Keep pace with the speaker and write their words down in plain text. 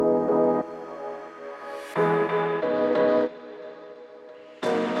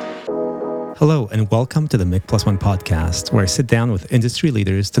Hello, and welcome to the MIC Plus One podcast, where I sit down with industry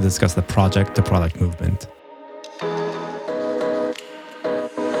leaders to discuss the project to product movement.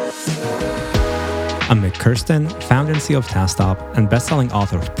 I'm Mick Kirsten, founder and CEO of TaskTop and best-selling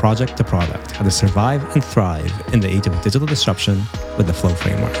author of Project to Product, How to Survive and Thrive in the Age of Digital Disruption with the Flow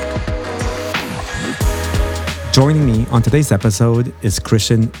Framework. Joining me on today's episode is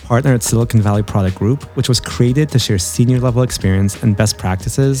Christian, partner at Silicon Valley Product Group, which was created to share senior-level experience and best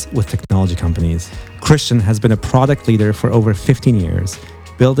practices with technology companies. Christian has been a product leader for over 15 years,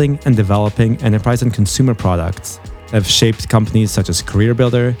 building and developing enterprise and consumer products that have shaped companies such as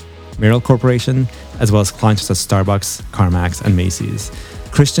CareerBuilder, Merrill Corporation, as well as clients such as Starbucks, CarMax, and Macy's.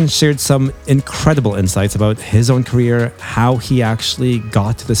 Christian shared some incredible insights about his own career, how he actually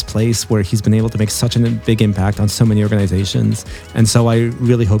got to this place where he's been able to make such a big impact on so many organizations. And so I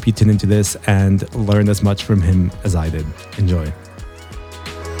really hope you tune into this and learn as much from him as I did. Enjoy.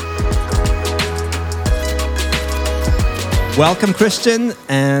 Welcome, Christian,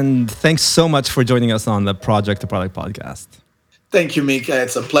 and thanks so much for joining us on the Project to Product podcast. Thank you, Mika.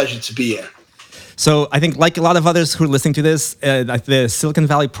 It's a pleasure to be here. So I think, like a lot of others who are listening to this, the Silicon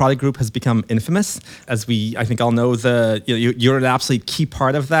Valley Product Group has become infamous. As I think all know, you're an absolutely key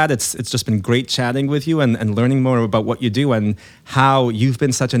part of that. It's just been great chatting with you and learning more about what you do and how you've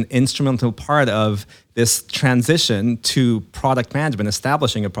been such an instrumental part of this transition to product management,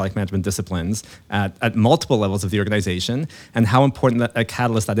 establishing a product management disciplines at multiple levels of the organization, and how important a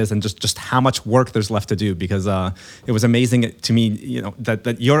catalyst that is, and just how much work there's left to do. Because it was amazing to me,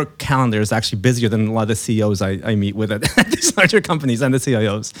 that your calendar is actually busier than a lot of the CEOs I meet with at these larger companies and the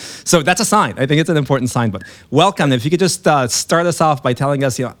CIOs. So that's a sign. I think it's an important sign. But welcome. If you could just start us off by telling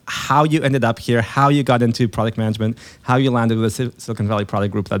us, how you ended up here, how you got into product management, how you landed with the Silicon Valley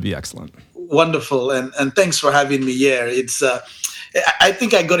Product Group, that'd be excellent. Wonderful, and thanks for having me here. It's I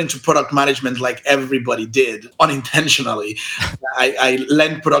think I got into product management like everybody did, unintentionally. I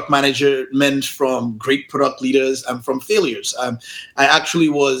learned product management from great product leaders and from failures. I actually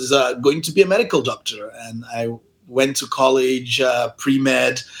was going to be a medical doctor, and I went to college,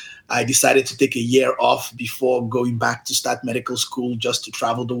 pre-med. I decided to take a year off before going back to start medical school just to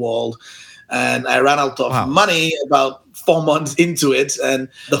travel the world. And I ran out of money about 4 months into it. And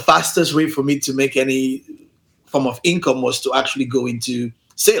the fastest way for me to make any form of income was to actually go into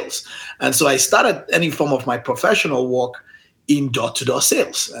sales. And so I started any form of my professional work in door-to-door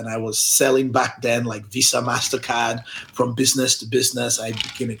sales. And I was selling back then like Visa, MasterCard, from business to business. I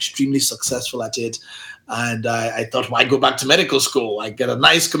became extremely successful at it. And I thought, why go back to medical school? I get a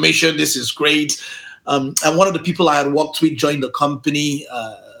nice commission. This is great. And one of the people I had worked with joined the company,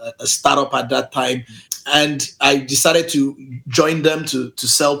 a startup at that time, and I decided to join them to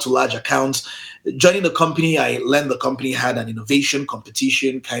sell to large accounts. Joining the company, I learned the company had an innovation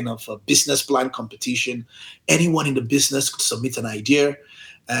competition, kind of a business plan competition. Anyone in the business could submit an idea,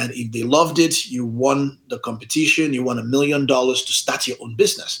 and if they loved it, you won the competition. You won $1 million to start your own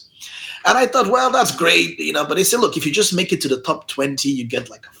business. And I thought, well, that's great, but they said, look, if you just make it to the top 20, you get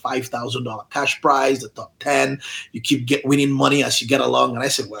like a $5,000 cash prize. The top 10, you keep winning money as you get along. And I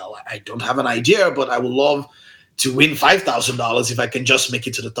said, well, I don't have an idea, but I would love to win $5,000 if I can just make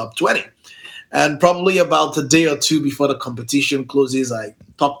it to the top 20. And probably about a day or two before the competition closes, I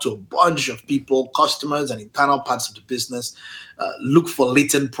talked to a bunch of people, customers and internal parts of the business, look for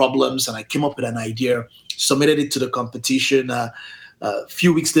latent problems. And I came up with an idea, submitted it to the competition. A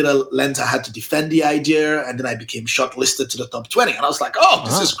few weeks later, learned I had to defend the idea, and then I became shortlisted to the top 20. And I was like, oh,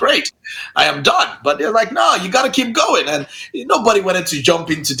 this is great. I am done. But they're like, no, you got to keep going. And nobody wanted to jump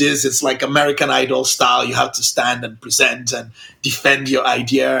into this. It's like American Idol style. You have to stand and present and defend your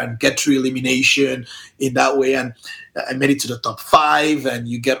idea and get through elimination in that way. And I made it to the top 5, and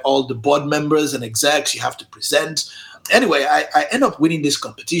you get all the board members and execs. You have to present. Anyway, I end up winning this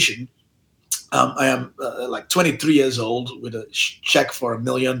competition. I am like 23 years old with a check for $1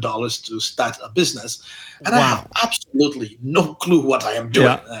 million to start a business. And I have absolutely no clue what I am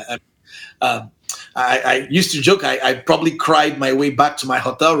doing. Yeah. I used to joke, I probably cried my way back to my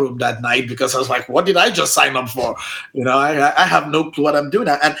hotel room that night because I was like, what did I just sign up for? I have no clue what I'm doing.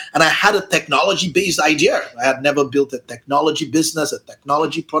 And I had a technology-based idea. I had never built a technology business, a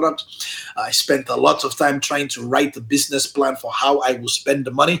technology product. I spent a lot of time trying to write a business plan for how I will spend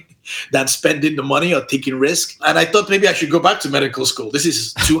the money than spending the money or taking risk. And I thought maybe I should go back to medical school. This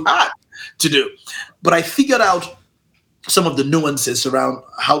is too hard to do. But I figured out some of the nuances around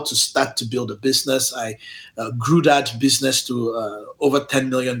how to start to build a business. I grew that business to over $10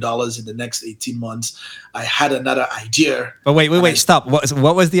 million in the next 18 months. I had another idea. But wait, stop.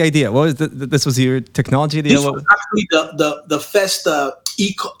 What was the idea? What was this was your technology idea? This was actually the first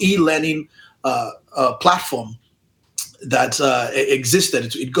e-learning platform that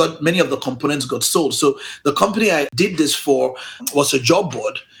existed. It got many of the components got sold. So the company I did this for was a job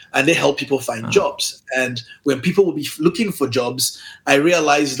board, and they help people find jobs. And when people will be looking for jobs, I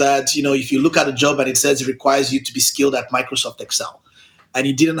realized that if you look at a job and it says it requires you to be skilled at Microsoft Excel, and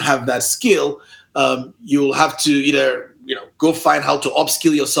you didn't have that skill, you'll have to either go find how to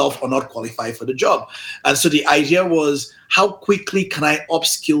upskill yourself or not qualify for the job. And so the idea was, how quickly can I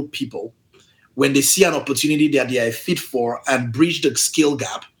upskill people when they see an opportunity that they are fit for, and bridge the skill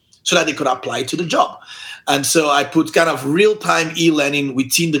gap so that they could apply to the job. And so I put kind of real-time e-learning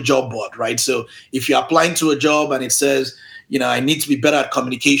within the job board, right? So if you're applying to a job and it says, I need to be better at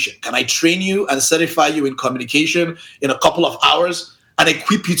communication, can I train you and certify you in communication in a couple of hours and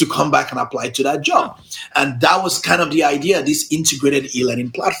equip you to come back and apply to that job? And that was kind of the idea, this integrated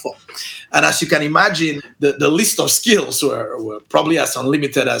e-learning platform. And as you can imagine, the list of skills were probably as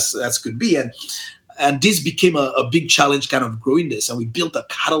unlimited as could be. And this became a big challenge, kind of growing this. And we built a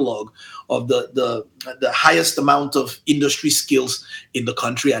catalog of the highest amount of industry skills in the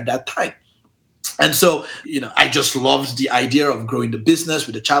country at that time. And so, I just loved the idea of growing the business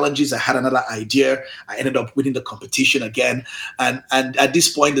with the challenges. I had another idea. I ended up winning the competition again. And at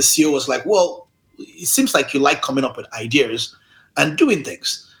this point, the CEO was like, well, it seems like you like coming up with ideas and doing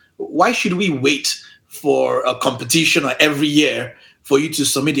things. Why should we wait for a competition or every year for you to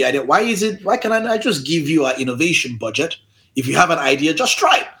submit the idea? Why can I just give you an innovation budget? If you have an idea, just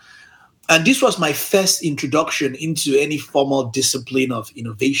try it. And this was my first introduction into any formal discipline of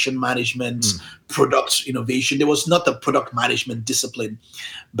innovation management, product innovation. There was not a product management discipline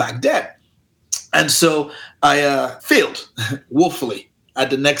back then. And so I failed woefully at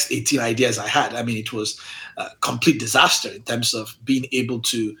the next 18 ideas I had. I mean, it was a complete disaster in terms of being able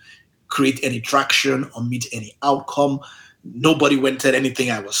to create any traction or meet any outcome. Nobody wanted anything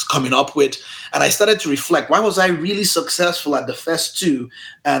I was coming up with. And I started to reflect, why was I really successful at the first two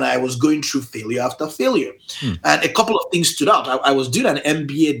and I was going through failure after failure? And a couple of things stood out. I was doing an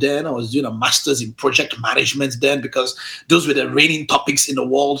MBA then. I was doing a master's in project management then, because those were the reigning topics in the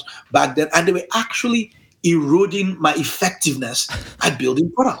world back then. And they were actually eroding my effectiveness at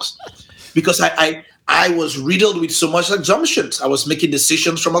building products, because I was riddled with so much assumptions. I was making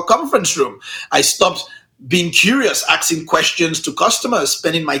decisions from a conference room. I stopped being curious, asking questions to customers,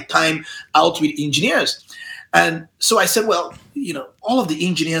 spending my time out with engineers. And so I said, well, all of the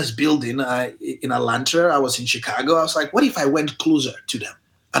engineers building in Atlanta, I was in Chicago. I was like, what if I went closer to them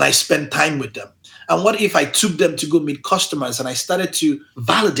and I spent time with them? And what if I took them to go meet customers and I started to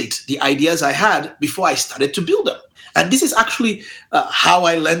validate the ideas I had before I started to build them? And this is actually how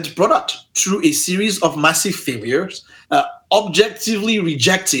I learned product, through a series of massive failures, objectively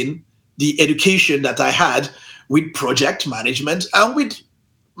rejecting the education that I had with project management and with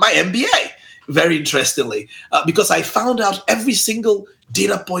my MBA, very interestingly, because I found out every single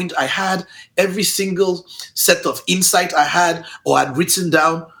data point I had, every single set of insight I had or had written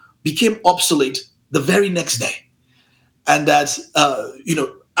down became obsolete the very next day. And that,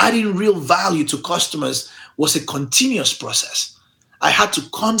 adding real value to customers was a continuous process. I had to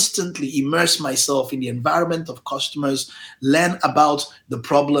constantly immerse myself in the environment of customers, learn about the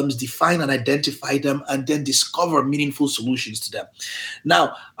problems, define and identify them, and then discover meaningful solutions to them.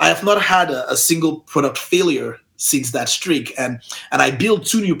 Now, I have not had a single product failure since that streak. And I build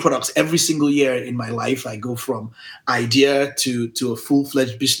 2 new products every single year in my life. I go from idea to a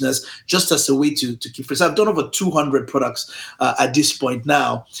full-fledged business, just as a way to keep fresh. I've done over 200 products at this point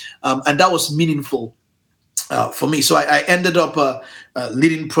now. And that was meaningful for me. So I ended up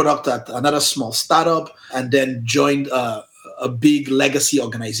leading product at another small startup, and then joined a big legacy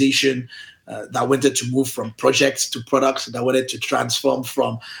organization that wanted to move from projects to products, that wanted to transform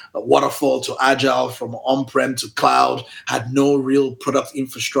from waterfall to agile, from on-prem to cloud, had no real product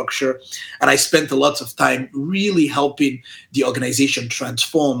infrastructure. And I spent a lot of time really helping the organization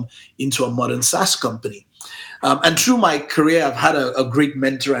transform into a modern SaaS company. And through my career, I've had a great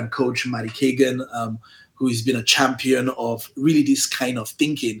mentor and coach, Matty Kagan, who has been a champion of really this kind of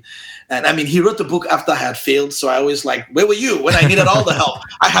thinking. And I mean, he wrote the book after I had failed. So I always like, where were you when I needed all the help?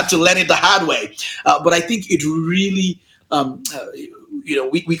 I had to learn it the hard way. But I think it really,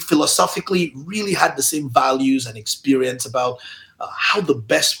 we philosophically really had the same values and experience about how the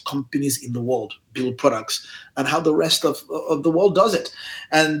best companies in the world build products and how the rest of the world does it.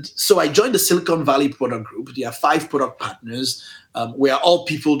 And so I joined the Silicon Valley Product Group. There are 5 product partners. We are all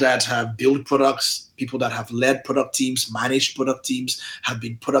people that have built products, people that have led product teams, managed product teams, have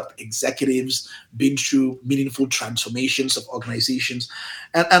been product executives, been through meaningful transformations of organizations.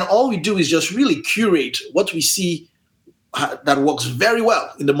 And all we do is just really curate what we see that works very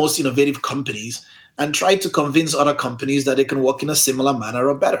well in the most innovative companies and try to convince other companies that they can work in a similar manner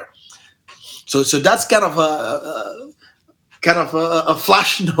or better. So that's kind of a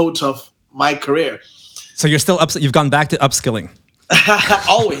flash note of my career. So you're still you've gone back to upskilling.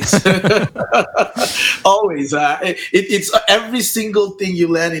 Always. Always. It's every single thing you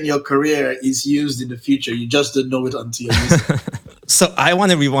learn in your career is used in the future. You just don't know it until you use it. So I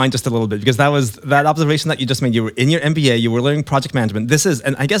want to rewind just a little bit because that was that observation that you just made. You were in your MBA, you were learning project management. This is,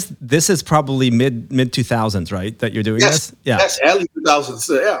 and I guess this is probably mid 2000s, right? That you're doing this? Yeah. Yes, early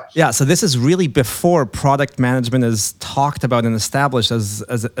 2000s. Yeah. Yeah. So this is really before product management is talked about and established as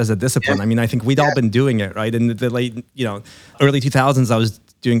a discipline. Yeah. I mean, I think we'd all been doing it, right? In the late, early 2000s, I was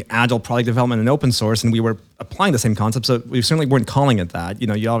doing agile product development and open source, and we were applying the same concept. So we certainly weren't calling it that.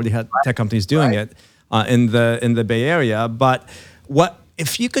 You already had tech companies doing it in the Bay Area, but what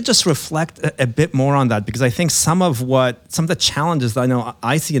if you could just reflect a bit more on that? Because I think some of the challenges that I know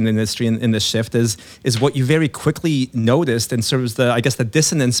I see in the industry in this shift is what you very quickly noticed, and sort of the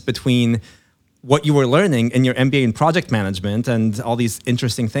dissonance between what you were learning in your MBA in project management and all these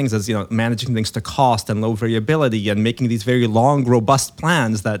interesting things as managing things to cost and low variability and making these very long, robust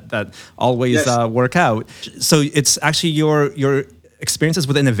plans that always work out. So it's actually your experiences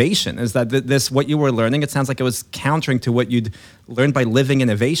with innovation is that this what you were learning, it sounds like it was countering to what you'd learned by living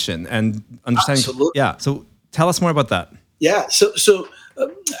innovation and understanding. Absolutely. Yeah. So tell us more about that. Yeah. So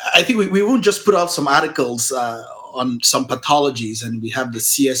I think we won't just put out some articles on some pathologies, and we have the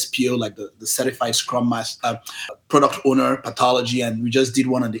CSPO, like the Certified Scrum Master Product Owner Pathology, and we just did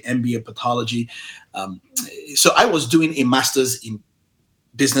one on the MBA Pathology. So I was doing a master's in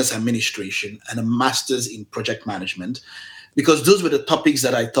business administration and a master's in project management, because those were the topics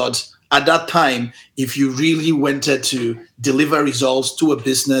that I thought at that time, if you really wanted to deliver results to a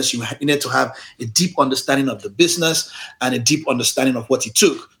business, you needed to have a deep understanding of the business and a deep understanding of what it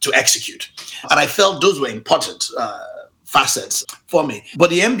took to execute. And I felt those were important facets for me. But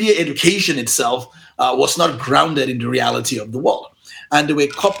the MBA education itself was not grounded in the reality of the world. And there were a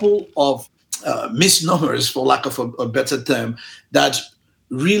couple of misnomers, for lack of a better term, that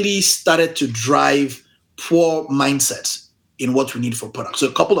really started to drive poor mindsets in what we need for products. So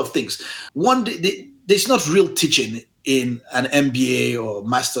a couple of things. One, there's not real teaching in an MBA or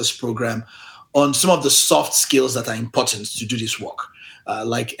master's program on some of the soft skills that are important to do this work,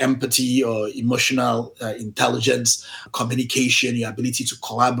 like empathy or emotional intelligence, communication, your ability to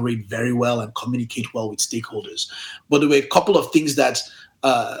collaborate very well and communicate well with stakeholders. But there were a couple of things that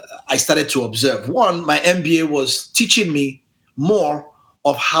I started to observe. One, my MBA was teaching me more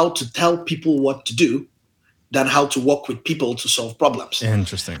of how to tell people what to do than how to work with people to solve problems.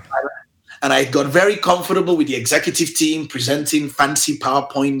 Interesting. And I got very comfortable with the executive team presenting fancy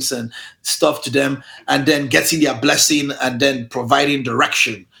PowerPoints and stuff to them, and then getting their blessing and then providing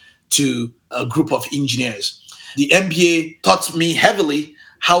direction to a group of engineers. The MBA taught me heavily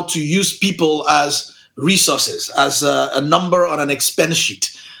how to use people as resources, as a number on an expense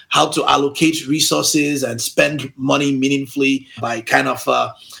sheet, how to allocate resources and spend money meaningfully by kind of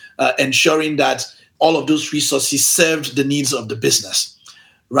ensuring that all of those resources served the needs of the business,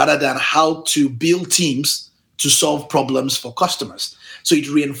 rather than how to build teams to solve problems for customers. So it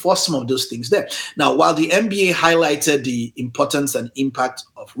reinforced some of those things there. Now, while the MBA highlighted the importance and impact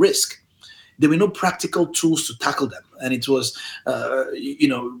of risk, there were no practical tools to tackle them. And it was,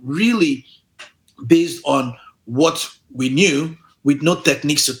 really based on what we knew with no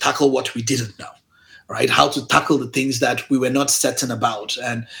techniques to tackle what we didn't know. Right? How to tackle the things that we were not certain about.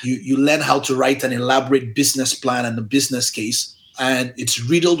 And you learn how to write an elaborate business plan and a business case, and it's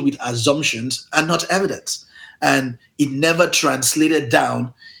riddled with assumptions and not evidence. And it never translated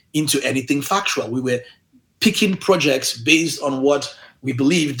down into anything factual. We were picking projects based on what we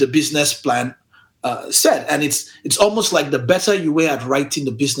believed the business plan said. And it's almost like the better you were at writing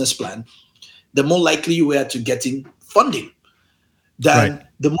the business plan, the more likely you were to getting funding. Then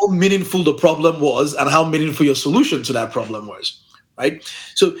the more meaningful the problem was and how meaningful your solution to that problem was, right?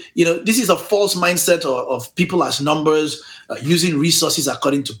 So, this is a false mindset of people as numbers, using resources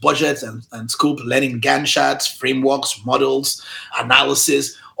according to budget and scope, learning Gantt charts, frameworks, models,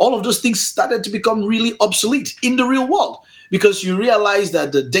 analysis. All of those things started to become really obsolete in the real world, because you realize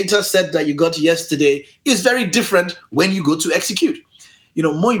that the data set that you got yesterday is very different when you go to execute.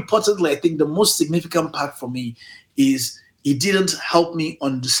 More importantly, I think the most significant part for me is it didn't help me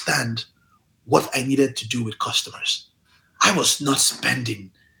understand what I needed to do with customers. I was not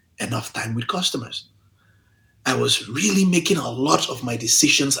spending enough time with customers. I was really making a lot of my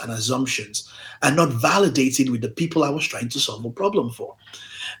decisions and assumptions and not validating with the people I was trying to solve a problem for.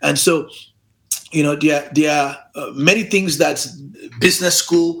 And so there are many things that business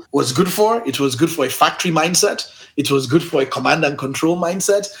school was good for. It was good for a factory mindset. It was good for a command and control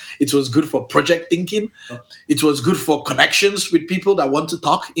mindset. It was good for project thinking. It was good for connections with people that want to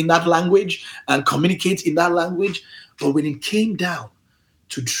talk in that language and communicate in that language. But when it came down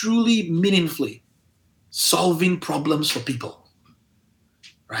to truly meaningfully solving problems for people,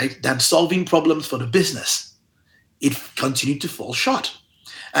 right, than solving problems for the business, it continued to fall short.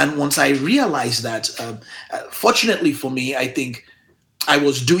 And once I realized that, fortunately for me, I think I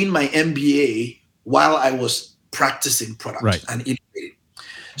was doing my MBA while I was practicing product Right. and innovating.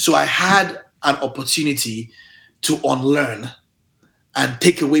 So I had an opportunity to unlearn and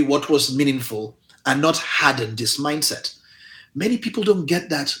take away what was meaningful and not harden this mindset. Many people don't get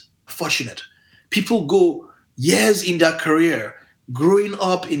that fortunate. People go years in their career growing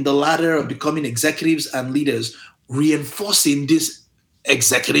up in the ladder of becoming executives and leaders, reinforcing this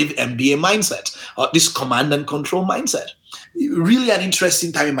executive MBA mindset or this command and control mindset. Really an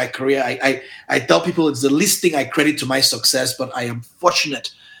interesting time in my career. I tell people it's the least thing I credit to my success, but I am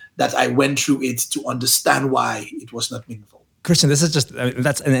fortunate that I went through it to understand why it was not meaningful. Christian, this is just,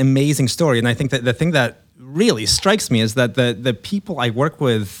 that's an amazing story. And I think that the thing that really strikes me is that the people I work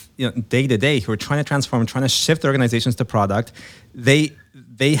with, day to day, who are trying to transform, trying to shift organizations to product,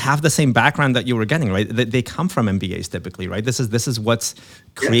 they have the same background that you were getting, right? They come from MBAs typically, right? This is what's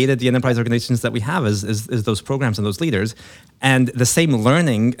created the enterprise organizations that we have is those programs and those leaders. And the same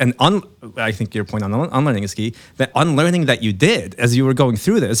learning, and I think your point on unlearning is key, the unlearning that you did as you were going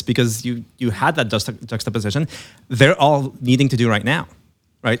through this, because you had that juxtaposition, they're all needing to do right now.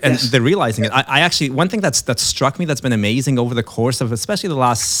 Right. And they're realizing it. I actually, one thing that struck me that's been amazing over the course of especially the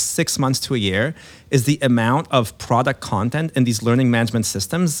last 6 months to a year is the amount of product content in these learning management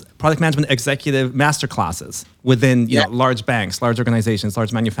systems, product management executive master classes within large banks, large organizations,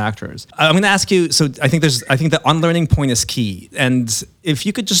 large manufacturers. I'm going to ask you, so I think the unlearning point is key. And if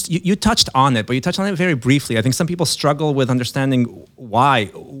you could just, you touched on it, but you touched on it very briefly. I think some people struggle with understanding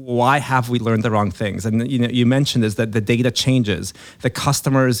why have we learned the wrong things? And you mentioned is that the data changes, the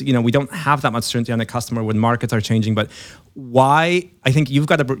customers, we don't have that much certainty on the customer when markets are changing, but why? I think you've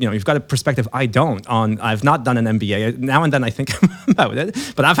got a perspective I don't on. I've not done an MBA. Now and then I think about it,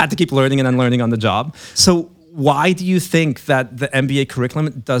 but I've had to keep learning and unlearning on the job. So why do you think that the MBA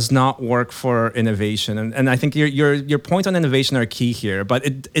curriculum does not work for innovation? And I think your point on innovation are key here, but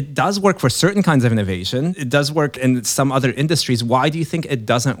it does work for certain kinds of innovation. It does work in some other industries. Why do you think it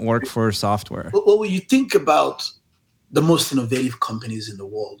doesn't work for software? Well, when you think about the most innovative companies in the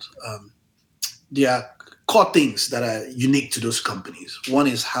world, there are core things that are unique to those companies. One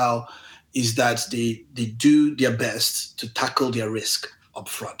is that they do their best to tackle their risk up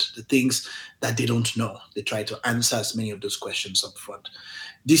front, the things that they don't know. They try to answer as many of those questions up front.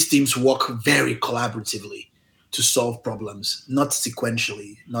 These teams work very collaboratively to solve problems, not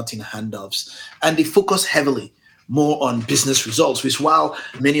sequentially, not in handoffs. And they focus heavily more on business results, which while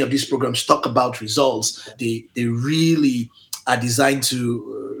many of these programs talk about results, they really are designed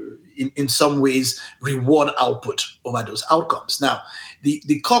to, in some ways, reward output over those outcomes. Now,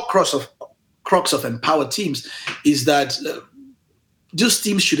 the core crux of empowered teams is that those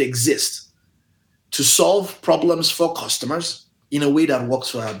teams should exist to solve problems for customers in a way that works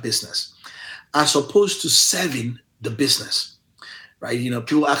for our business, as opposed to serving the business, right?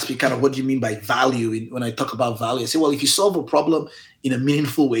 People ask me kind of, what do you mean by value? When I talk about value, I say, well, if you solve a problem in a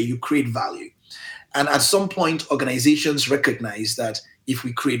meaningful way, you create value. And at some point, organizations recognize that if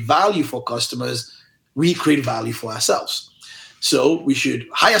we create value for customers, we create value for ourselves. So we should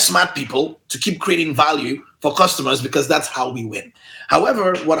hire smart people to keep creating value for customers because that's how we win.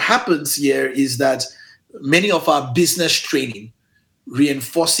 However, what happens here is that many of our business training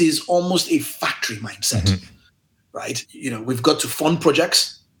reinforces almost a factory mindset, right? We've got to fund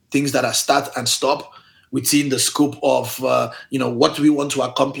projects, things that are start and stop within the scope of, what do we want to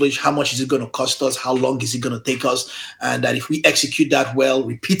accomplish? How much is it going to cost us? How long is it going to take us? And that if we execute that well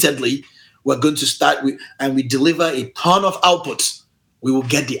repeatedly, we're going to start with, and we deliver a ton of outputs, we will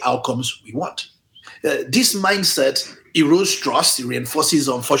get the outcomes we want. This mindset erodes trust. It reinforces,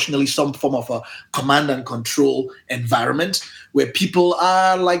 unfortunately, some form of a command and control environment where people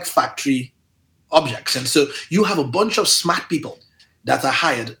are like factory objects. And so you have a bunch of smart people that are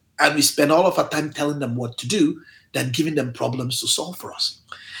hired, and we spend all of our time telling them what to do than giving them problems to solve for us.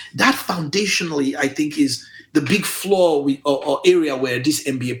 That foundationally, I think, is the big flaw or area where these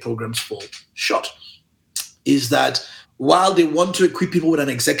MBA programs fall short, is that while they want to equip people with an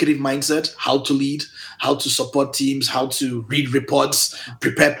executive mindset, how to lead, how to support teams, how to read reports,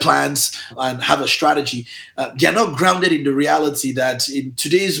 prepare plans, and have a strategy, they're not grounded in the reality that in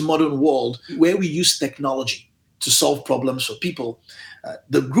today's modern world, where we use technology to solve problems for people,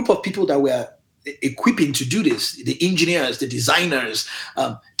 the group of people that we're equipping to do this, the engineers, the designers,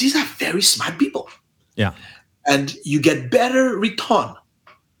 these are very smart people. Yeah. And you get better return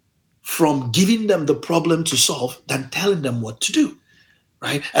from giving them the problem to solve than telling them what to do,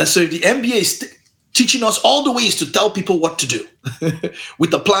 right? And so the MBA is teaching us all the ways to tell people what to do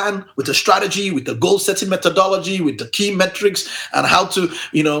with a plan, with a strategy, with a goal setting methodology, with the key metrics and how to,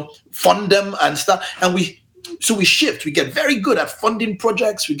 fund them and stuff. And we shift. We get very good at funding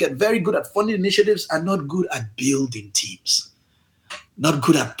projects. We get very good at funding initiatives and not good at building teams. Not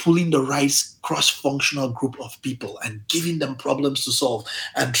good at pulling the right cross-functional group of people and giving them problems to solve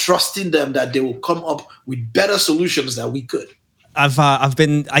and trusting them that they will come up with better solutions than we could. I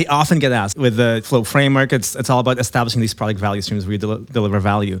often get asked with the Flow framework, it's all about establishing these product value streams where you deliver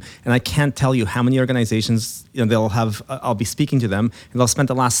value. And I can't tell you how many organizations, I'll be speaking to them and they'll spend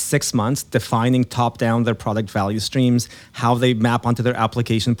the last 6 months defining top down their product value streams, how they map onto their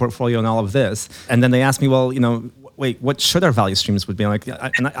application portfolio and all of this. And then they ask me, well, wait, what should our value streams would be?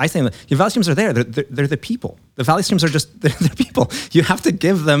 I say, your value streams are there. They're the people. The value streams are they're people. You have to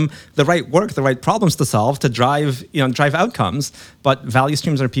give them the right work, the right problems to solve to drive outcomes. But value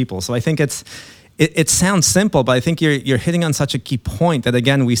streams are people. So I think it sounds simple, but I think you're hitting on such a key point that,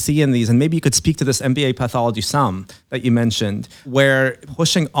 again, we see in these, and maybe you could speak to this MBA pathology some that you mentioned, where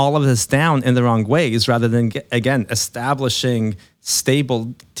pushing all of this down in the wrong ways rather than, again, establishing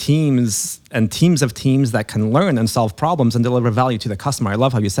stable teams and teams of teams that can learn and solve problems and deliver value to the customer. I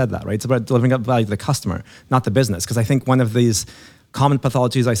love how you said that, right? It's about delivering up value to the customer, not the business. Because I think one of these common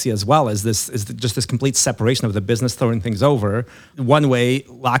pathologies I see as well is just this complete separation of the business throwing things over. One way,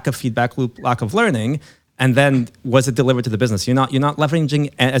 lack of feedback loop, lack of learning, and then was it delivered to the business? You're not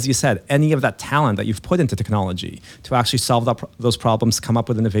leveraging, as you said, any of that talent that you've put into technology to actually solve those problems, come up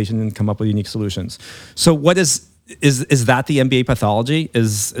with innovation, and come up with unique solutions. So what is that the MBA pathology?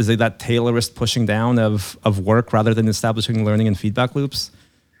 Is it that Taylorist pushing down of work rather than establishing learning and feedback loops?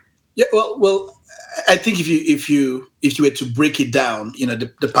 Yeah, well, I think if you were to break it down,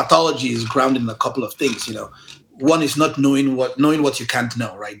 the pathology is grounded in a couple of things. One is not knowing what you can't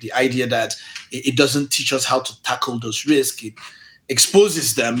know, right? The idea that it doesn't teach us how to tackle those risks. It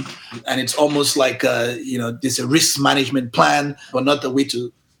exposes them, and it's almost like there's a risk management plan, but not the way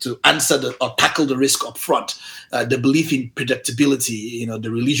to answer or tackle the risk up front. The belief in predictability,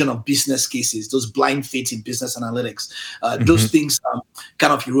 the religion of business cases, those blind faith in business analytics, those things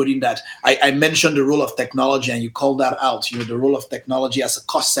kind of eroding that. I mentioned the role of technology, and you called that out, the role of technology as a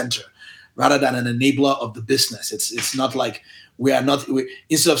cost center rather than an enabler of the business. It's not like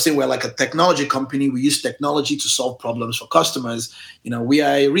instead of saying we're like a technology company, we use technology to solve problems for customers. We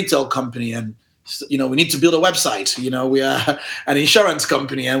are a retail company, and we need to build a website. We are an insurance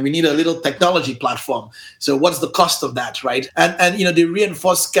company and we need a little technology platform. So what's the cost of that, right? And they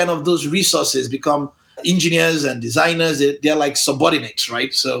reinforce kind of those resources become engineers and designers. They're like subordinates,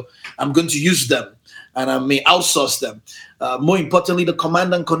 right? So I'm going to use them and I may outsource them. More importantly, the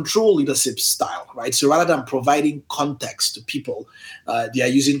command and control leadership style, right? So rather than providing context to people, they are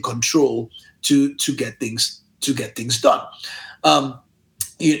using control to get things done.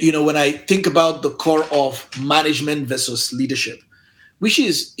 When I think about the core of management versus leadership, which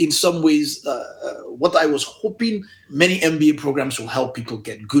is in some ways what I was hoping many MBA programs will help people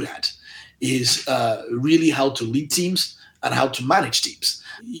get good at, is really how to lead teams and how to manage teams.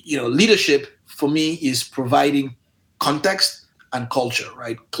 Leadership for me is providing context and culture,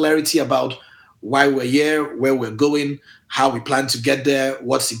 right? Clarity about why we're here, where we're going, how we plan to get there,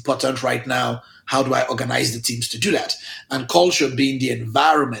 what's important right now, how do I organize the teams to do that? And culture being the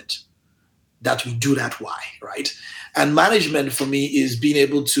environment that we do that why, right? And management for me is being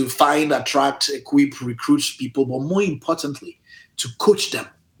able to find, attract, equip, recruit people, but more importantly, to coach them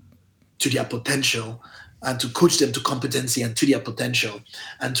to their potential and to coach them to competency and to their potential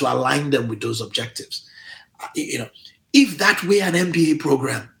and to align them with those objectives. If that were an MBA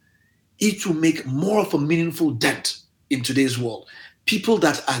program, it will make more of a meaningful dent in today's world. People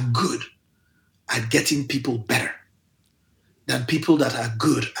that are good at getting people better than people that are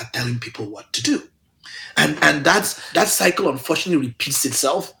good at telling people what to do. And that cycle unfortunately repeats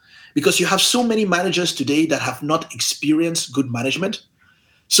itself because you have so many managers today that have not experienced good management,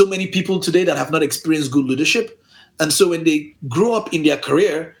 so many people today that have not experienced good leadership. And so when they grow up in their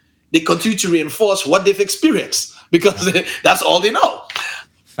career, they continue to reinforce what they've experienced because that's all they know.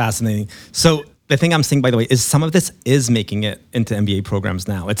 Fascinating. So the thing I'm seeing, by the way, is some of this is making it into MBA programs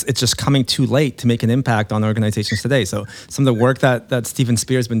now. It's just coming too late to make an impact on organizations today. So some of the work that Stephen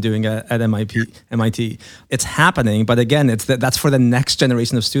Spear's been doing at MIT, it's happening. But again, that's for the next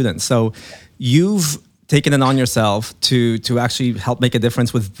generation of students. So you've taken it on yourself to actually help make a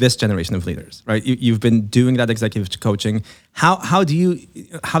difference with this generation of leaders, right? You've been doing that executive coaching. How do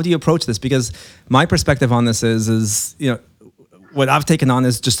you approach this? Because my perspective on this is what I've taken on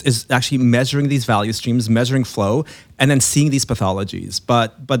is actually measuring these value streams, measuring flow, and then seeing these pathologies.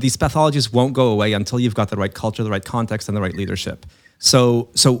 But these pathologies won't go away until you've got the right culture, the right context, and the right leadership. So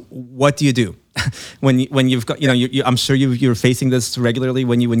what do you do when you've got I'm sure you're facing this regularly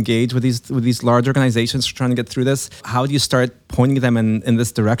when you engage with these large organizations trying to get through this. How do you start pointing them in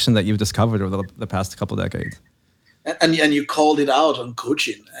this direction that you've discovered over the past couple of decades? And you called it out on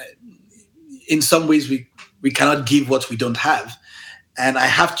coaching. In some ways, we cannot give what we don't have. And I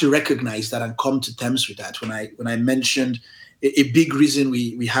have to recognize that and come to terms with that. When I mentioned a big reason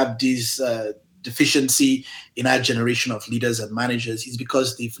we have this deficiency in our generation of leaders and managers is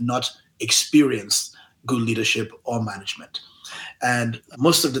because they've not experienced good leadership or management. And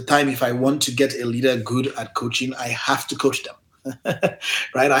most of the time, if I want to get a leader good at coaching, I have to coach them.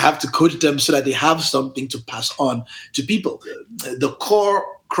 Right? I have to coach them so that they have something to pass on to people. The core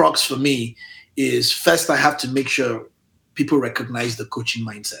crux for me is first I have to make sure people recognize the coaching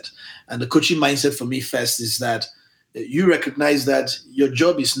mindset. And the coaching mindset for me first is that you recognize that your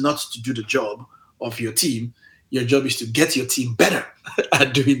job is not to do the job of your team. Your job is to get your team better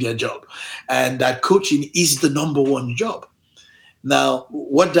at doing their job. And that coaching is the number one job. Now,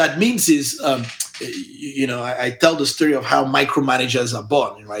 what that means is, I tell the story of how micromanagers are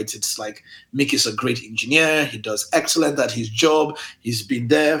born, right? It's like Mick is a great engineer. He does excellent at his job. He's been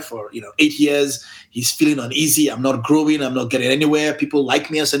there for, 8 years. He's feeling uneasy. I'm not growing. I'm not getting anywhere. People like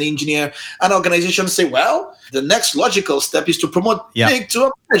me as an engineer. And organizations say, well, the next logical step is to promote Mick to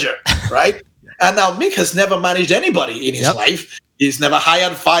a manager, right? And now Mick has never managed anybody in his life. He's never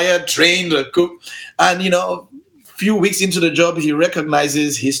hired, fired, trained, or cooked. And, few weeks into the job, he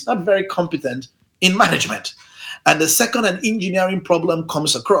recognizes he's not very competent in management. And the second an engineering problem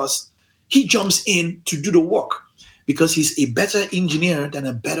comes across, he jumps in to do the work because he's a better engineer than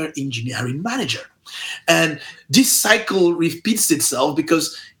a better engineering manager. And this cycle repeats itself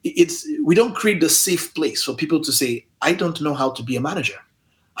because we don't create the safe place for people to say, I don't know how to be a manager.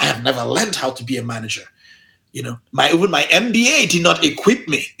 I have never learned how to be a manager. Even my MBA did not equip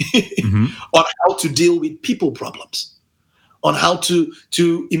me on how to deal with people problems, on how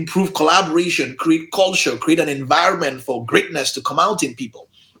to improve collaboration, create culture, create an environment for greatness to come out in people.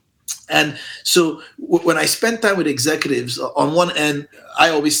 And so when I spend time with executives, on one end, I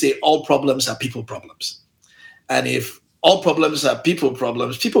always say all problems are people problems. And if all problems are people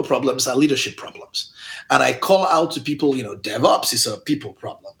problems are leadership problems. And I call out to people, DevOps is a people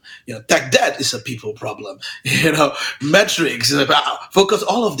problem. Tech debt is a people problem. Metrics is about focus,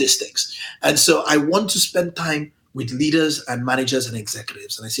 all of these things. And so I want to spend time with leaders and managers and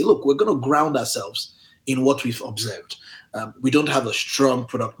executives. And I say, look, we're going to ground ourselves in what we've observed. We don't have a strong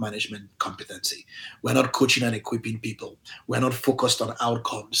product management competency. We're not coaching and equipping people. We're not focused on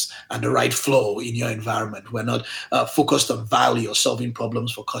outcomes and the right flow in your environment. We're not focused on value or solving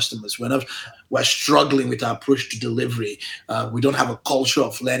problems for customers. We're struggling with our approach to delivery. We don't have a culture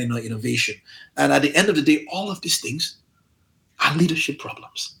of learning or innovation. And at the end of the day, all of these things are leadership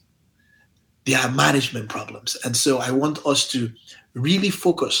problems. They are management problems. And so I want us to really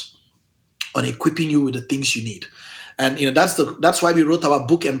focus on equipping you with the things you need. And that's why we wrote our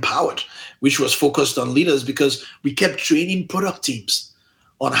book Empowered, which was focused on leaders, because we kept training product teams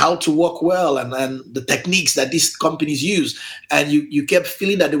on how to work well and the techniques that these companies use. And you kept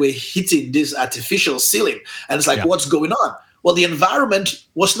feeling that they were hitting this artificial ceiling. And it's like, what's going on? Well, the environment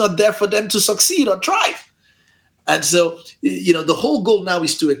was not there for them to succeed or thrive. And so, the whole goal now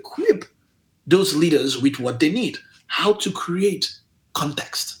is to equip those leaders with what they need, how to create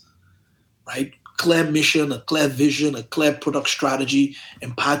context, right? Clear mission, a clear vision, a clear product strategy,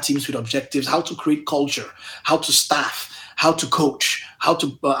 empower teams with objectives, how to create culture, how to staff, how to coach, how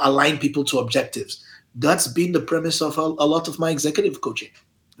to align people to objectives. That's been the premise of a lot of my executive coaching.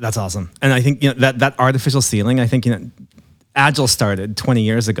 That's awesome. And I think that artificial ceiling, I think Agile started 20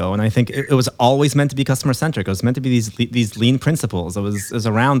 years ago, and I think it was always meant to be customer centric. It was meant to be these lean principles. It was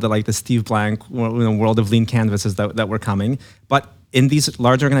around the Steve Blank world of lean canvases that were coming, but in these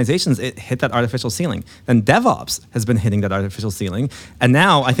large organizations, it hit that artificial ceiling. Then DevOps has been hitting that artificial ceiling. And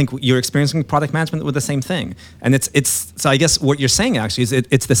now I think you're experiencing product management with the same thing. And it's so I guess what you're saying actually is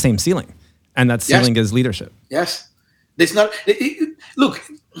it's the same ceiling. And that ceiling is leadership. Yes. It's not, look,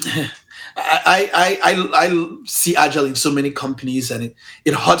 I see agile in so many companies, and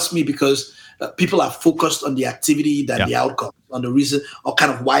it hurts me because people are focused on the activity than Yeah. the outcome, on the reason or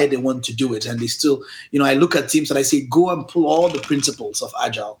kind of why they want to do it. And they still, I look at teams and I say, go and pull all the principles of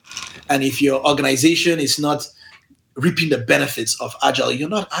agile. And if your organization is not reaping the benefits of agile, you're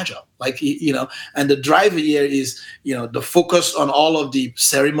not agile. Like, and the driver here is, the focus on all of the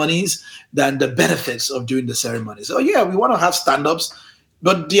ceremonies than the benefits of doing the ceremonies. Oh yeah, we want to have stand-ups,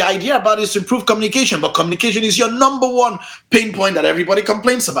 but the idea about it is to improve communication. But communication is your number one pain point that everybody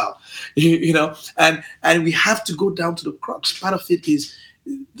complains about, and we have to go down to the crux. Part of it is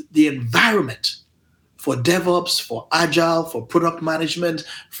the environment for DevOps, for Agile, for product management,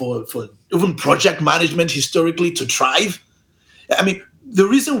 for even project management historically to thrive. I mean, the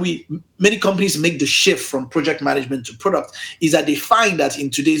reason many companies make the shift from project management to product is that they find that in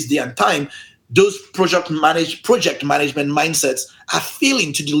today's day and time, those project management mindsets are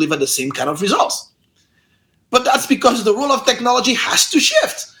failing to deliver the same kind of results. But that's because the role of technology has to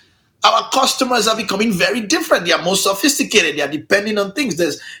shift. Our customers are becoming very different. They are more sophisticated. They are depending on things.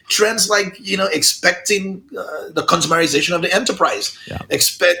 There's trends like, expecting the consumerization of the enterprise,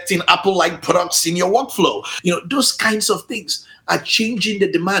 expecting Apple-like products in your workflow. Those kinds of things are changing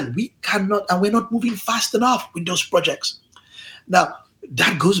the demand. We cannot, and we're not moving fast enough with those projects. Now,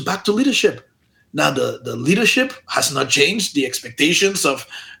 that goes back to leadership. Now, the leadership has not changed. The expectations of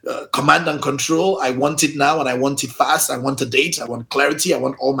command and control, I want it now and I want it fast. I want a date. I want clarity. I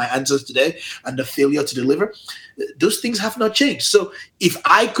want all my answers today, and the failure to deliver. Those things have not changed. So if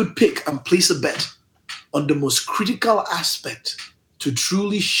I could pick and place a bet on the most critical aspect to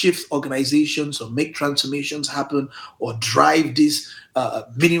truly shift organizations or make transformations happen or drive this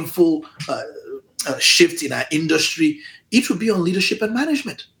meaningful shift in our industry, it would be on leadership and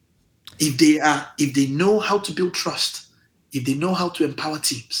management. If they know how to build trust, if they know how to empower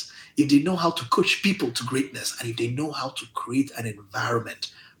teams, if they know how to coach people to greatness, and if they know how to create an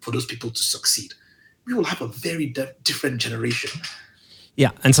environment for those people to succeed, we will have a very different generation. Yeah,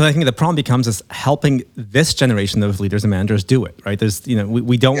 and so I think the problem becomes is helping this generation of leaders and managers do it, right? There's,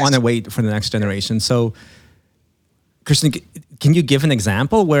 we don't want to wait for the next generation. So, Christian, can you give an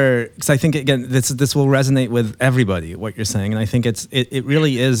example where, because I think, again, this will resonate with everybody, what you're saying. And I think it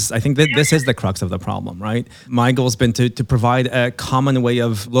really is, I think that this is the crux of the problem, right? My goal has been to provide a common way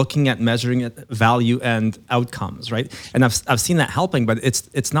of looking at measuring value and outcomes, right? And I've seen that helping, but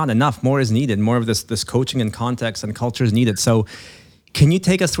it's not enough. More is needed. More of this coaching and context and culture is needed. So can you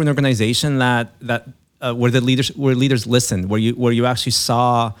take us through an organization that where leaders listened, where you actually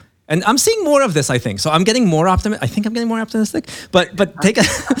saw. And I'm seeing more of this, I think. So I'm getting more optimistic. I think I'm getting more optimistic. But take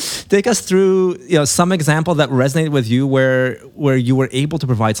us through some example that resonated with you, where you were able to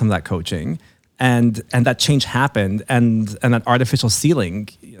provide some of that coaching, and that change happened, and that artificial ceiling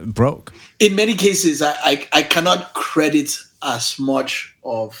broke. In many cases, I cannot credit as much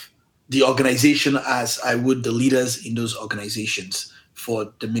of the organization as I would the leaders in those organizations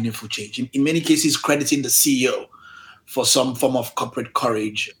for the meaningful change. In many cases, crediting the CEO for some form of corporate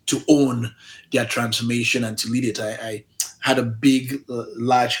courage to own their transformation and to lead it. I had a big,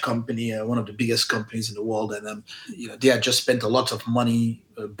 large company, one of the biggest companies in the world, and they had just spent a lot of money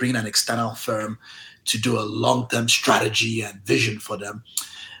bringing an external firm to do a long-term strategy and vision for them.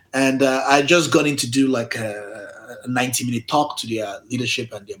 And I just got in to do like a 90-minute talk to their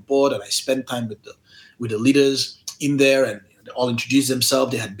leadership and their board, and I spent time with the leaders in there, and they all introduced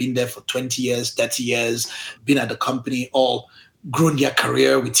themselves. They had been there for 20 years, 30 years, been at the company, all grown their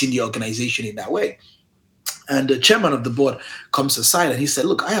career within the organization in that way. And the chairman of the board comes aside and he said,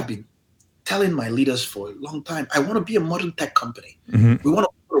 look, I have been telling my leaders for a long time, I want to be a modern tech company. Mm-hmm. We want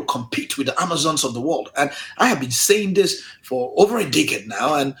to compete with the Amazons of the world. And I have been saying this for over a decade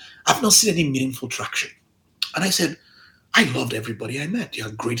now, and I've not seen any meaningful traction. And I said, I loved everybody I met. They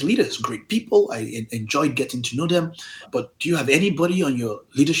are great leaders, great people. I enjoyed getting to know them. But do you have anybody on your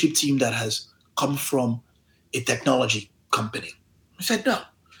leadership team that has come from a technology company? I said, no.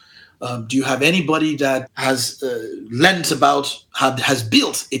 Do you have anybody that has learned about, has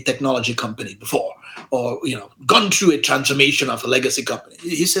built a technology company before, or gone through a transformation of a legacy company?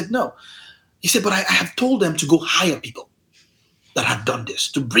 He said, no. He said, but I have told them to go hire people that have done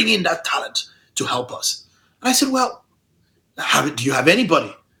this, to bring in that talent to help us. And I said, well, do you have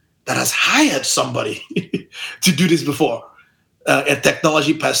anybody that has hired somebody to do this before, a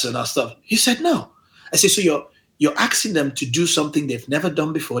technology person or stuff? He said, no. I said, so you're asking them to do something they've never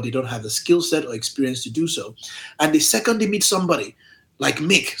done before. They don't have the skill set or experience to do so. And the second they meet somebody like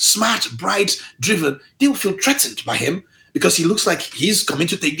Mick, smart, bright, driven, they'll feel threatened by him because he looks like he's coming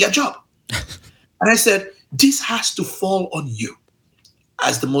to take their job. And I said, this has to fall on you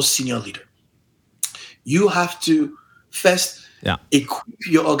as the most senior leader. You have to first Yeah. equip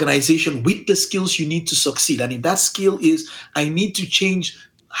your organization with the skills you need to succeed. And if that skill is, I need to change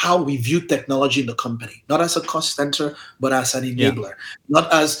how we view technology in the company, not as a cost center, but as an Yeah. enabler,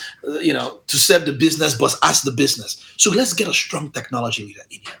 not as, to serve the business, but as the business. So let's get a strong technology leader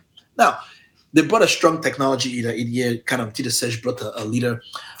in here. Now, they brought a strong technology leader in here. Kind of, Tita Sesh brought a leader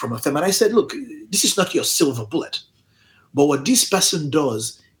from a firm. And I said, look, this is not your silver bullet. But what this person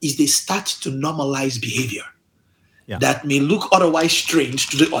does is they start to normalize behavior Yeah. that may look otherwise strange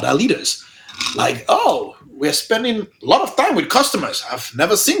to the other leaders. Like, oh, we're spending a lot of time with customers. I've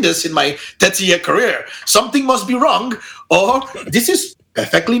never seen this in my 30-year career. Something must be wrong, or this is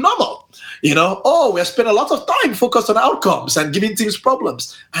perfectly normal. Oh, we're spending a lot of time focused on outcomes and giving teams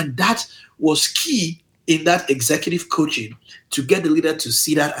problems. And that was key in that executive coaching to get the leader to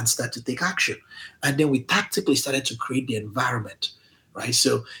see that and start to take action. And then we tactically started to create the environment, right?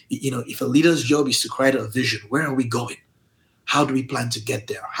 So, if a leader's job is to create a vision, where are we going? How do we plan to get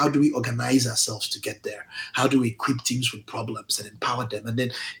there? How do we organize ourselves to get there? How do we equip teams with problems and empower them? And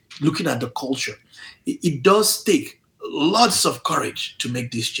then looking at the culture, it does take lots of courage to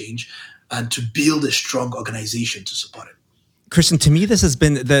make this change and to build a strong organization to support it. Christian, to me, this has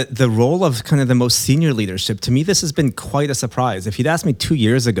been the role of kind of the most senior leadership. To me, this has been quite a surprise. If you'd asked me 2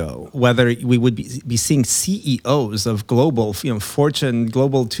 years ago whether we would be seeing CEOs of global, Fortune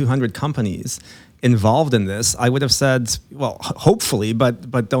Global 200 companies involved in this, I would have said, well, hopefully,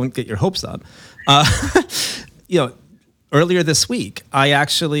 but don't get your hopes up. Earlier this week, I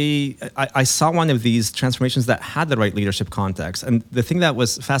saw one of these transformations that had the right leadership context, and the thing that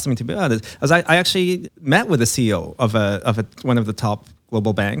was fascinating to me about it is I actually met with the CEO of one of the top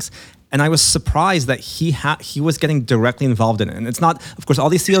global banks, and I was surprised that he was getting directly involved in it. And it's not, of course, all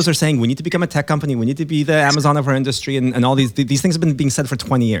these CEOs are saying we need to become a tech company, we need to be the Amazon of our industry, and all these things have been being said for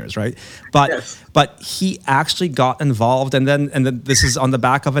 20 years, right? But he actually got involved, and then this is on the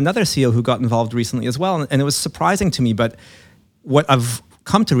back of another CEO who got involved recently as well, and it was surprising to me. But what I've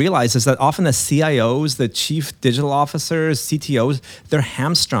come to realize is that often the CIOs, the chief digital officers, CTOs, they're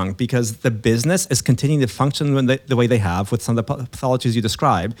hamstrung because the business is continuing to function the way they have with some of the pathologies you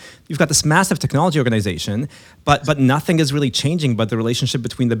described. You've got this massive technology organization, but nothing is really changing but the relationship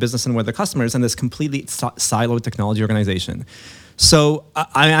between the business and the customers and this completely siloed technology organization. So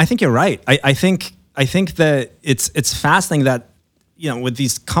I think you're right. I think that it's fascinating that with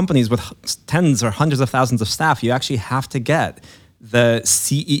these companies with tens or hundreds of thousands of staff, you actually have to get the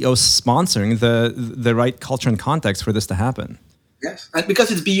CEO sponsoring the right culture and context for this to happen. Yes, and because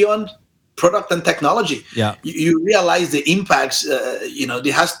it's beyond product and technology. Yeah, you realize the impacts.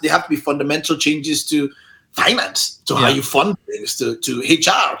 There have to be fundamental changes to finance, to how you fund things, to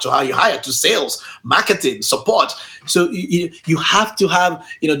HR, to how you hire, to sales, marketing, support. So you have to have,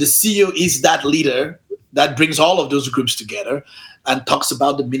 the CEO is that leader that brings all of those groups together and talks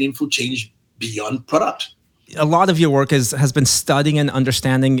about the meaningful change beyond product. A lot of your work has been studying and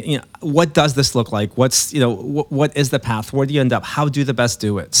understanding, what does this look like? What's, what is the path? Where do you end up? How do the best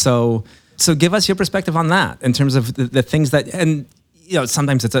do it? So give us your perspective on that in terms of the things that, and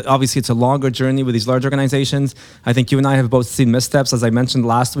sometimes obviously it's a longer journey with these large organizations. I think you and I have both seen missteps. As I mentioned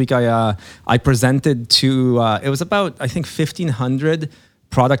last week, I presented to, it was about, I think, 1,500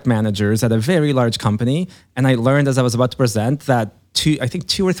 product managers at a very large company. And I learned as I was about to present that 2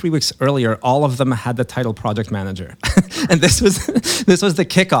 or 3 weeks earlier, all of them had the title project manager. And this was the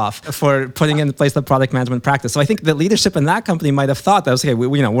kickoff for putting in place the product management practice. So I think the leadership in that company might have thought that, okay,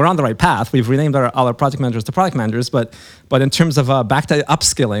 we're on the right path. We've renamed all our project managers to product managers, but in terms of back to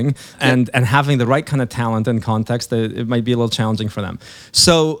upskilling and having the right kind of talent and context, it might be a little challenging for them.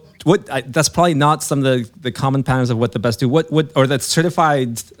 So that's probably not some of the common patterns of what the best do. Or that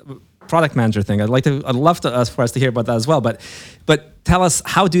certified product manager thing. I'd love for us to hear about that as well. But tell us,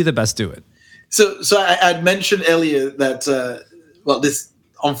 how do the best do it? So I'd mentioned earlier that this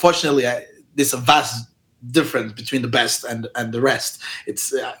unfortunately there's a vast difference between the best and the rest.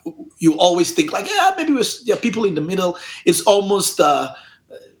 It's you always think like maybe we're people in the middle. It's almost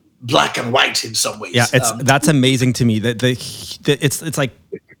black and white in some ways. Yeah, that's amazing to me. That it's like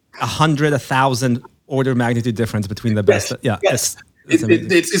 100, 1,000 order of magnitude difference between the best. Yes, yes.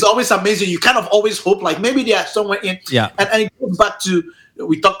 It's always amazing. You kind of always hope like maybe they are somewhere in. Yeah. And it goes back to,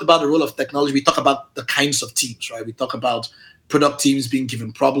 we talked about the role of technology. We talk about the kinds of teams, right? We talk about product teams being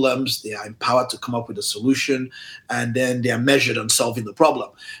given problems. They are empowered to come up with a solution, and then they are measured on solving the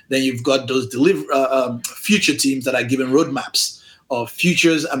problem. Then you've got those future teams that are given roadmaps of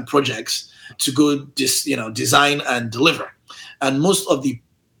futures and projects to go design and deliver. And most of the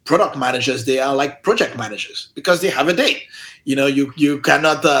product managers, they are like project managers because they have a date. You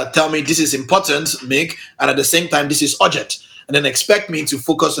cannot tell me this is important, Mick, and at the same time this is urgent, and then expect me to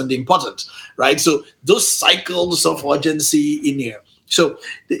focus on the important, right? So those cycles of urgency in here. So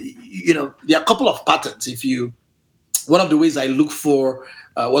there are a couple of patterns. One of the ways I look for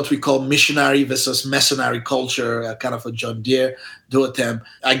what we call missionary versus mercenary culture, kind of a John Deere term.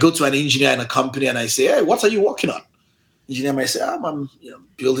 I go to an engineer in a company and I say, "Hey, what are you working on?" Engineer might say, "I'm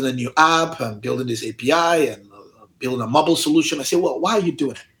building a new app, I'm building this API, and building a mobile solution." I say, "Well, why are you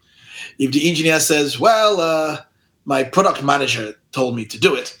doing it?" If the engineer says, "Well, my product manager told me to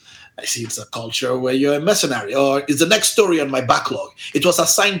do it," I see it's a culture where you're a mercenary, or it's the next story on my backlog. It was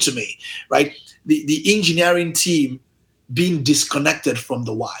assigned to me, right? The engineering team being disconnected from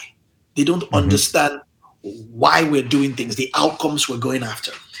the why. They don't understand why we're doing things, the outcomes we're going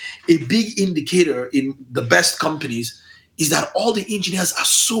after. A big indicator in the best companies is that all the engineers are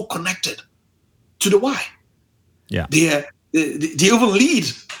so connected to the why. Yeah. They even lead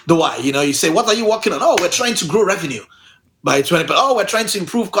the why. You say, "What are you working on?" "Oh, we're trying to grow revenue by 20%. "Oh, we're trying to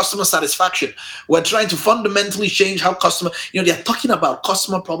improve customer satisfaction. We're trying to fundamentally change how they're talking about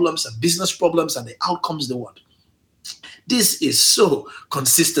customer problems and business problems and the outcomes they want. This is so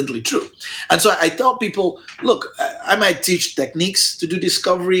consistently true. And so I tell people, look, I might teach techniques to do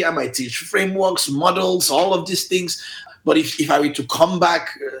discovery. I might teach frameworks, models, all of these things. But if I were to come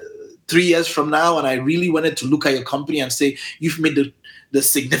back 3 years from now and I really wanted to look at your company and say, you've made the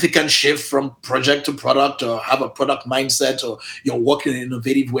significant shift from project to product, or have a product mindset, or you're working in an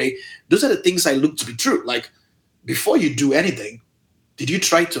innovative way, those are the things I look to be true. Like, before you do anything, did you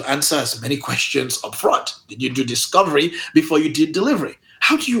try to answer as many questions up front? Did you do discovery before you did delivery?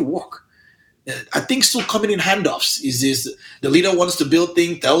 How do you work? Are things still coming in handoffs? Is this the leader wants to build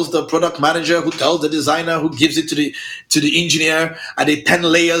things, tells the product manager, who tells the designer, who gives it to the engineer? Are they 10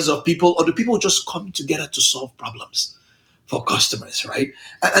 layers of people, or do people just come together to solve problems for customers, right?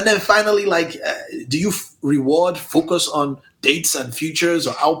 And then finally, do you focus on dates and futures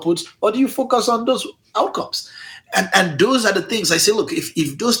or outputs, or do you focus on those outcomes? And those are the things I say, look,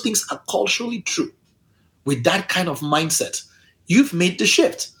 if those things are culturally true, with that kind of mindset, you've made the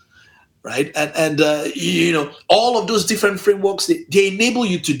shift, right? And all of those different frameworks, they enable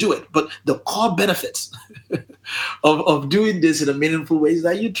you to do it. But the core benefits of doing this in a meaningful way is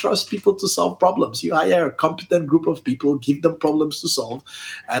that you trust people to solve problems. You hire a competent group of people, give them problems to solve,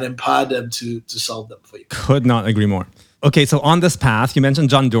 and empower them to solve them for you. Could not agree more. Okay, so on this path, you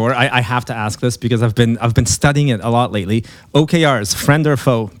mentioned John Doerr. I have to ask this because I've been studying it a lot lately. OKRs, friend or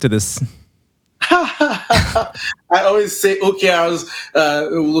foe to this? I always say OKRs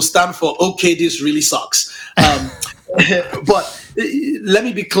will stand for "Okay, this really sucks." But let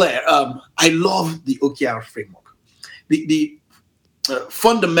me be clear. I love the OKR framework. The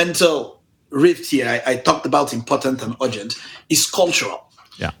fundamental rift here I talked about, important and urgent, is cultural.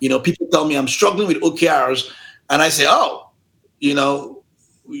 Yeah. People tell me I'm struggling with OKRs. And I say, do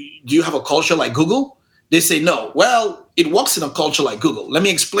you have a culture like Google? They say, no. Well, it works in a culture like Google. Let me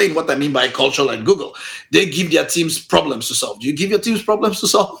explain what I mean by a culture like Google. They give their teams problems to solve. Do you give your teams problems to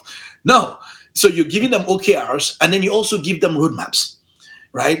solve? No. So you're giving them OKRs, and then you also give them roadmaps,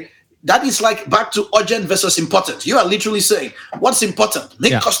 right? That is like back to urgent versus important. You are literally saying, what's important?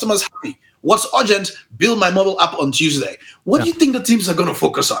 Make customers happy. What's urgent? Build my mobile app on Tuesday. What do you think the teams are going to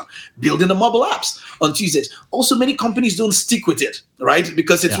focus on? Building the mobile apps on Tuesdays. Also, many companies don't stick with it, right?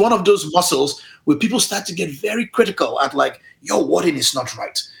 Because it's one of those muscles where people start to get very critical at your wording is not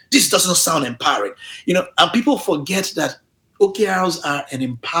right. This doesn't sound empowering. And people forget that OKRs are an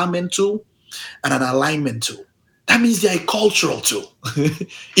empowerment tool and an alignment tool. That means they're a cultural tool.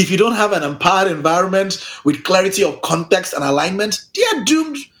 If you don't have an empowered environment with clarity of context and alignment, they are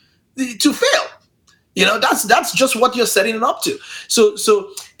doomed to fail. That's just what you're setting it up to.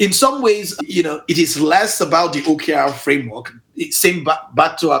 So in some ways, it is less about the OKR framework. Same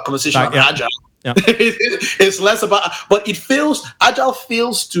back to our conversation on Agile. Yeah. It's less about, but Agile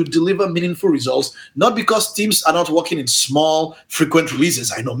fails to deliver meaningful results, not because teams are not working in small, frequent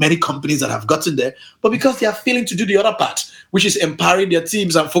releases. I know many companies that have gotten there, but because they are failing to do the other part, which is empowering their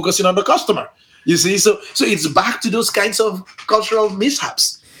teams and focusing on the customer. You see, so it's back to those kinds of cultural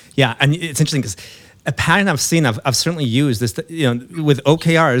mishaps. Yeah, and it's interesting because a pattern I've seen, I've certainly used this, with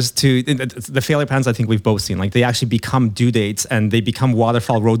OKRs to the failure patterns. I think we've both seen, they actually become due dates and they become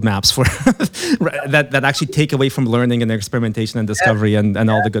waterfall roadmaps for that actually take away from learning and experimentation and discovery and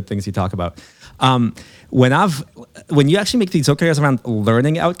all the good things you talk about. When you actually make these OKRs around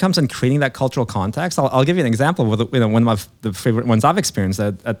learning outcomes and creating that cultural context, I'll give you an example. With one of the favorite ones I've experienced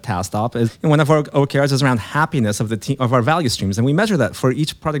at TaskTop is one of our OKRs is around happiness of the team of our value streams, and we measure that for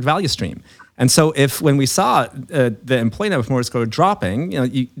each product value stream. And so, when we saw the employee net promoter score dropping,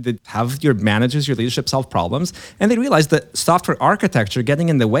 you have your managers, your leadership solve problems, and they realized that software architecture getting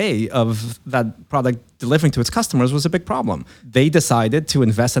in the way of that product delivering to its customers was a big problem. They decided to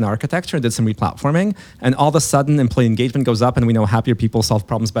invest in architecture and did some replatforming, and all of a sudden, employee engagement goes up, and we know happier people solve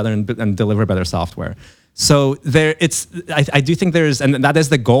problems better and deliver better software. So I do think and that is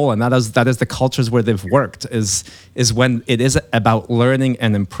the goal, and that is the cultures where they've worked is when it is about learning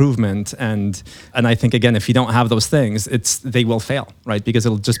and improvement, and I think again, if you don't have those things, they will fail, right? Because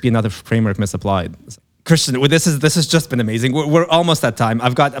it'll just be another framework misapplied. Christian, this has just been amazing. We're almost at time.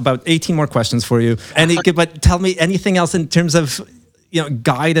 I've got about 18 more questions for you. But tell me anything else in terms of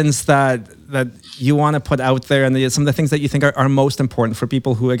guidance that you want to put out there, and some of the things that you think are most important for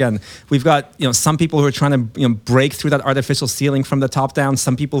people who, again, we've got some people who are trying to break through that artificial ceiling from the top down.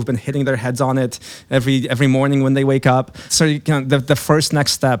 Some people have been hitting their heads on it every morning when they wake up. So the first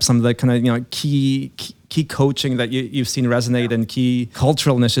next step, some of the kind of key coaching that you've seen resonate, and key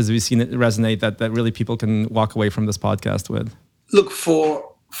cultural niches we've seen resonate that really people can walk away from this podcast with. Look,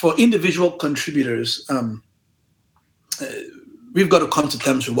 for individual contributors, we've got to come to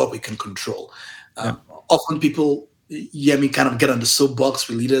terms with what we can control. Often people hear me kind of get on the soapbox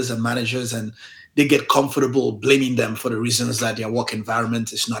with leaders and managers, and they get comfortable blaming them for the reasons that their work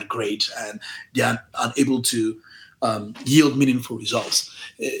environment is not great and they are unable to yield meaningful results.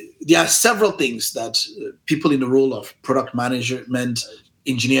 There are several things that people in the role of product management,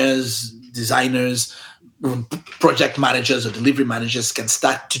 engineers, designers, project managers or delivery managers can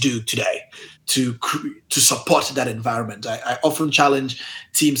start to do today to support that environment. I often challenge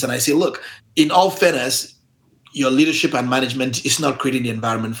teams and I say, look, in all fairness, your leadership and management is not creating the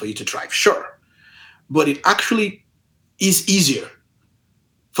environment for you to thrive. Sure. But it actually is easier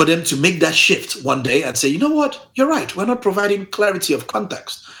for them to make that shift one day and say, you know what, you're right. We're not providing clarity of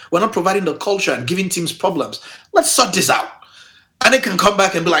context. We're not providing the culture and giving teams problems. Let's sort this out. And they can come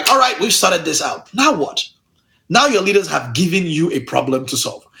back and be like, all right, we've sorted this out. Now what? Now your leaders have given you a problem to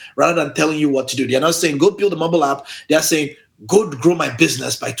solve rather than telling you what to do. They're not saying, go build a mobile app. They're saying, go grow my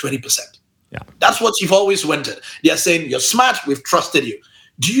business by 20%. Yeah. That's what you've always wanted. They're saying, you're smart. We've trusted you.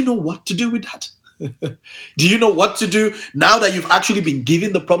 Do you know what to do with that? Do you know what to do now that you've actually been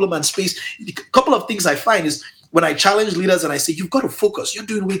given the problem and space? A couple of things I find is when I challenge leaders and I say, you've got to focus. You're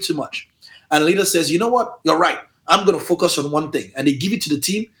doing way too much. And the leader says, you know what? You're right. I'm going to focus on one thing. And they give it to the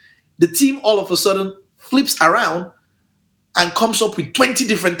team. The team all of a sudden flips around and comes up with 20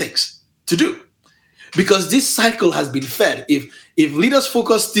 different things to do. Because this cycle has been fed. If leaders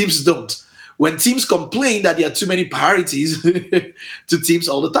focus, teams don't. When teams complain that there are too many priorities to teams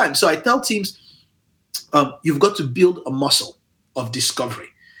all the time. So I tell teams, you've got to build a muscle of discovery,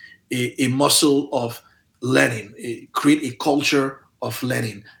 a muscle of learning, create a culture of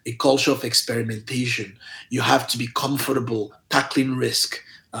learning, a culture of experimentation. You have to be comfortable tackling risk,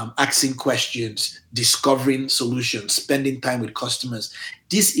 asking questions, discovering solutions, spending time with customers.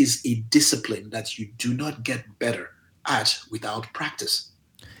 This is a discipline that you do not get better at without practice.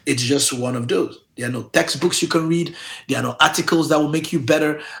 It's just one of those. There are no textbooks you can read. There are no articles that will make you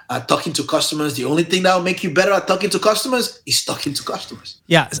better at talking to customers. The only thing that will make you better at talking to customers is talking to customers.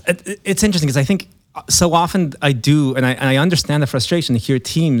 Yeah, it's interesting because I think so often I do, and I understand the frustration to hear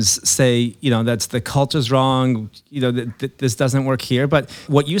teams say, that's the culture's wrong, this doesn't work here. But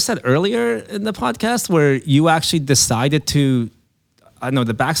what you said earlier in the podcast, where you actually decided to, I don't know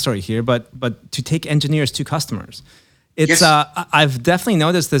the backstory here, but to take engineers to customers. It's yes. I've definitely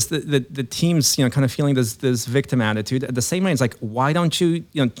noticed this. The teams, kind of feeling this victim attitude. At the same way, it's like, why don't you?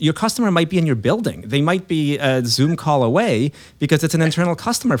 Your customer might be in your building. They might be a Zoom call away because it's an internal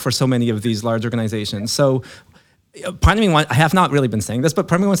customer for so many of these large organizations. So, part of me I have not really been saying this, but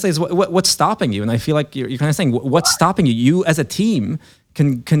part of me wants to say, what's stopping you? And I feel like you're kind of saying, what's stopping you? You as a team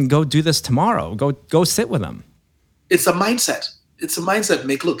can go do this tomorrow. Go sit with them. It's a mindset. It's a mindset,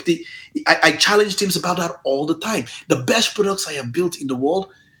 Mick. Look, I challenge teams about that all the time. The best products I have built in the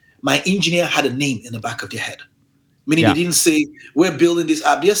world, my engineer had a name in the back of their head. Meaning They didn't say, we're building this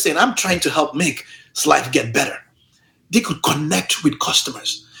app. They're saying, I'm trying to help Mick's life get better. They could connect with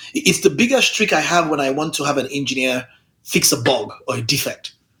customers. It's the biggest trick I have when I want to have an engineer fix a bug or a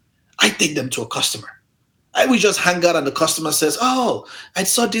defect. I take them to a customer. I will just hang out and the customer says, oh, I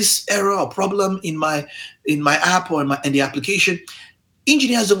saw this error or problem in my app or in the application.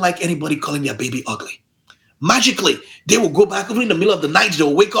 Engineers don't like anybody calling their baby ugly. magically they will go back even in the middle of the night,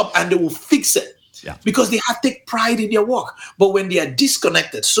 they'll wake up and they will fix it. Yeah. Because they have take pride in their work. But when they are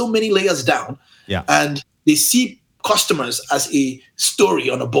disconnected so many layers down, and they see customers as a story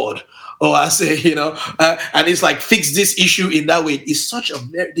on a board, or as a, and it's like, fix this issue in that way. It's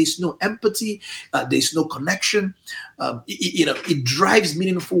there's no empathy, there's no connection. It drives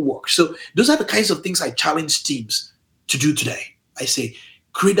meaningful work. So those are the kinds of things I challenge teams to do today. I say,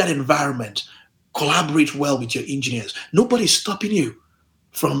 create that environment, collaborate well with your engineers. Nobody's stopping you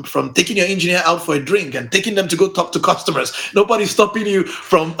from taking your engineer out for a drink and taking them to go talk to customers. Nobody's stopping you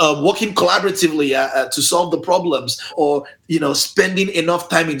from working collaboratively to solve the problems, or spending enough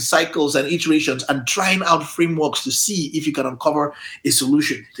time in cycles and iterations and trying out frameworks to see if you can uncover a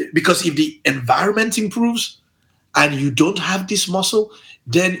solution. Because if the environment improves and you don't have this muscle,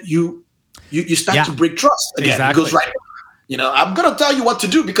 then you start to break trust again. Exactly. It goes right. I'm going to tell you what to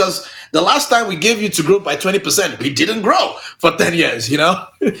do, because the last time we gave you to grow by 20%, we didn't grow for 10 years,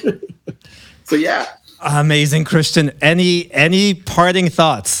 So, yeah. Amazing, Christian. Any parting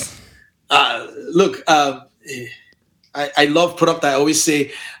thoughts? Look, I love product. I always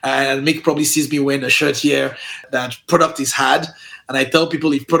say, and Mick probably sees me wearing a shirt here, that product is hard. And I tell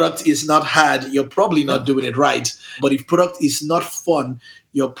people, if product is not hard, you're probably not doing it right. But if product is not fun,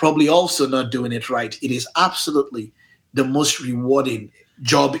 you're probably also not doing it right. It is absolutely the most rewarding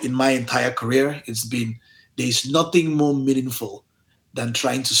job in my entire career. There's nothing more meaningful than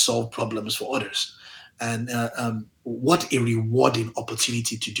trying to solve problems for others. And what a rewarding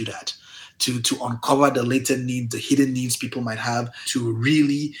opportunity to do that, to uncover the latent needs, the hidden needs people might have, to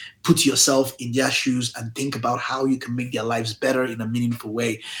really put yourself in their shoes and think about how you can make their lives better in a meaningful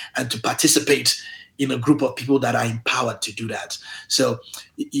way, and to participate in a group of people that are empowered to do that. So,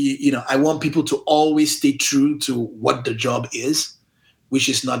 I want people to always stay true to what the job is, which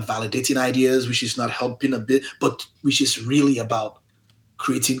is not validating ideas, which is not helping a bit, but which is really about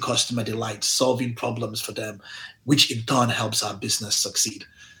creating customer delight, solving problems for them, which in turn helps our business succeed.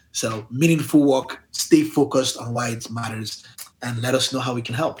 So, meaningful work, stay focused on why it matters, and let us know how we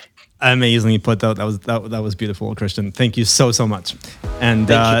can help. Amazingly put. That was beautiful, Christian. Thank you so much. And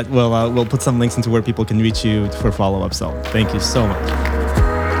we'll put some links into where people can reach you for follow-up. So thank you so much.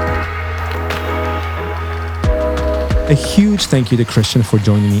 A huge thank you to Christian for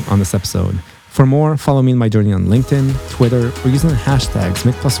joining me on this episode. For more, follow me in my journey on LinkedIn, Twitter, or using the hashtags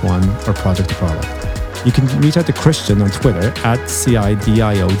MIC+1 or Project to Product. You can reach out to Christian on Twitter at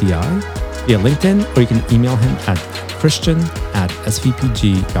CIDIODI, via LinkedIn, or you can email him at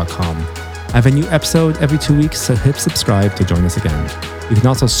christian@svpg.com. I have a new episode every 2 weeks, so hit subscribe to join us again. You can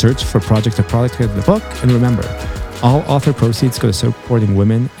also search for Project to Product in the book, and remember, all author proceeds go to supporting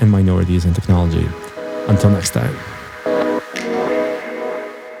women and minorities in technology. Until next time.